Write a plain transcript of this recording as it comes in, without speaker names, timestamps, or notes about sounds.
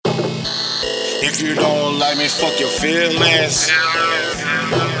If you don't like me, fuck your feelings.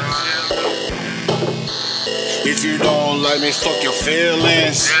 If you don't like me, fuck your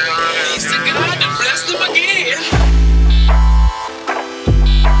feelings. Peace to God and bless them again.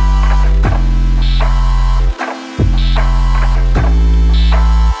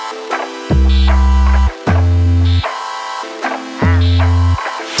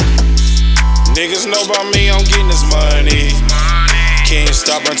 Niggas know about me, I'm getting this money. Can't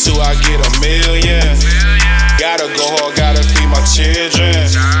stop until I get a million. Gotta go hard, gotta feed my children.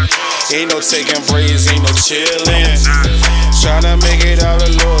 Ain't no taking breaks, ain't no chillin'. Tryna make it out,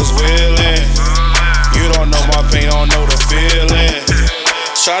 the Lord's willing. You don't know my pain, don't know the feeling.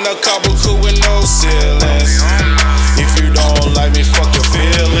 Tryna cop a coupe with no ceilings. If you don't like me, fuck your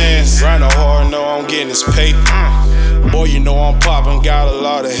feelings. Grindin' hard, know I'm getting this paper. Boy, you know I'm poppin', got a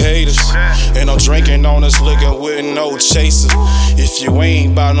lot of haters. And I'm drinking on this liquor with no chaser. If you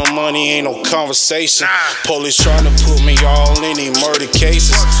ain't bout no money, ain't no conversation. Police tryna put me all in these murder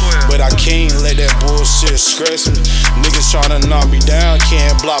cases, but I can't let that bullshit stress me. Niggas tryna knock me down,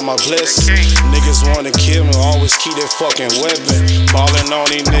 can't block my blessings. Niggas wanna kill me, always keep that fucking weapon. Ballin' on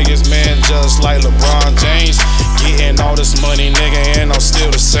these niggas, man, just like LeBron James. Getting all this money, nigga, and I'm still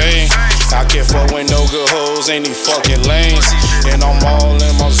the same. I can't fuck with no good hoes, ain't these fucking lanes. And I'm all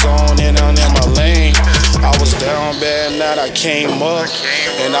in my zone and I'm in my lane. I was down bad, now I came up.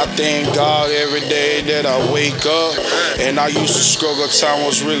 And I thank God every day that I wake up. And I used to struggle, time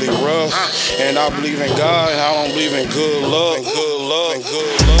was really rough. And I believe in God, I don't believe in good luck. Good luck,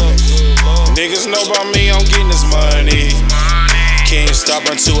 good luck. Niggas know about me, I'm getting this money. Can't stop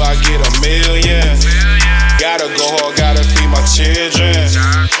until I get a million. Gotta go hard, gotta feed my children.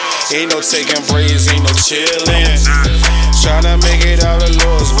 Ain't no taking breaks, ain't no chillin'. Tryna make it out, the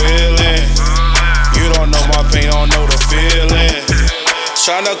Lord's willing. You don't know my pain, don't know the feeling.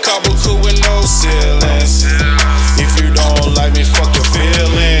 Tryna cop a coupe with no ceilings. If you don't like me, fuck your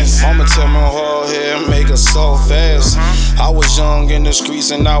feelings. Mama tell me hard head, make her so fast. I was young in the streets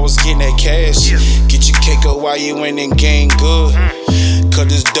and I was getting that cash. Get your cake up while you in the game good. Cause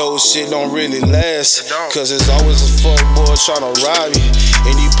this dope shit don't really last. Cause there's always a fuck boy tryna rob you.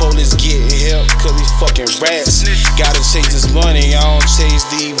 And these police getting help cause these fucking rats. Gotta chase this money, I don't chase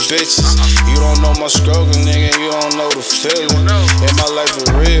these bitches. You don't know my struggle, nigga, you don't know the feeling. And my life is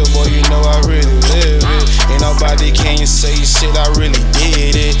real, boy, you know I really live it. Ain't nobody can't say shit, I really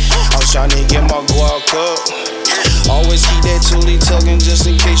did it. I'm tryna get my guac up. Always keep that toolie tuckin' just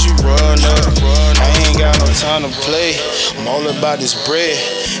in case you run up. I ain't got no time to play, I'm all about this bread.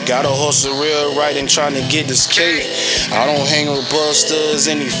 Gotta hustle real right and tryna get this cake. I don't hang with busters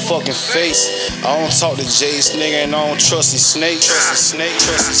in these fucking face. I don't talk to Jace, nigga, and I don't trust these snakes.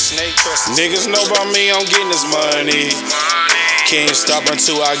 Niggas know about me, I'm getting this money. Can't stop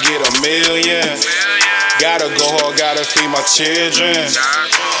until I get a million. Gotta go hard, gotta feed my children.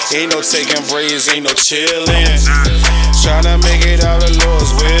 Ain't no taking breaks, ain't no chillin'. Tryna make it out, the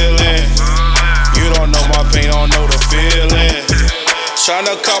Lord's willing. You don't know my pain, don't know the feeling.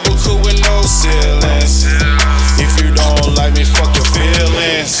 Tryna cop a coupe with no ceilings. If you don't like me, fuck your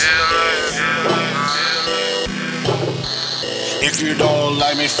feelings. If you don't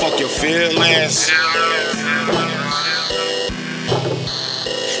like me, fuck your feelings.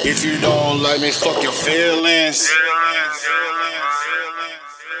 If you don't like me, fuck your feelings.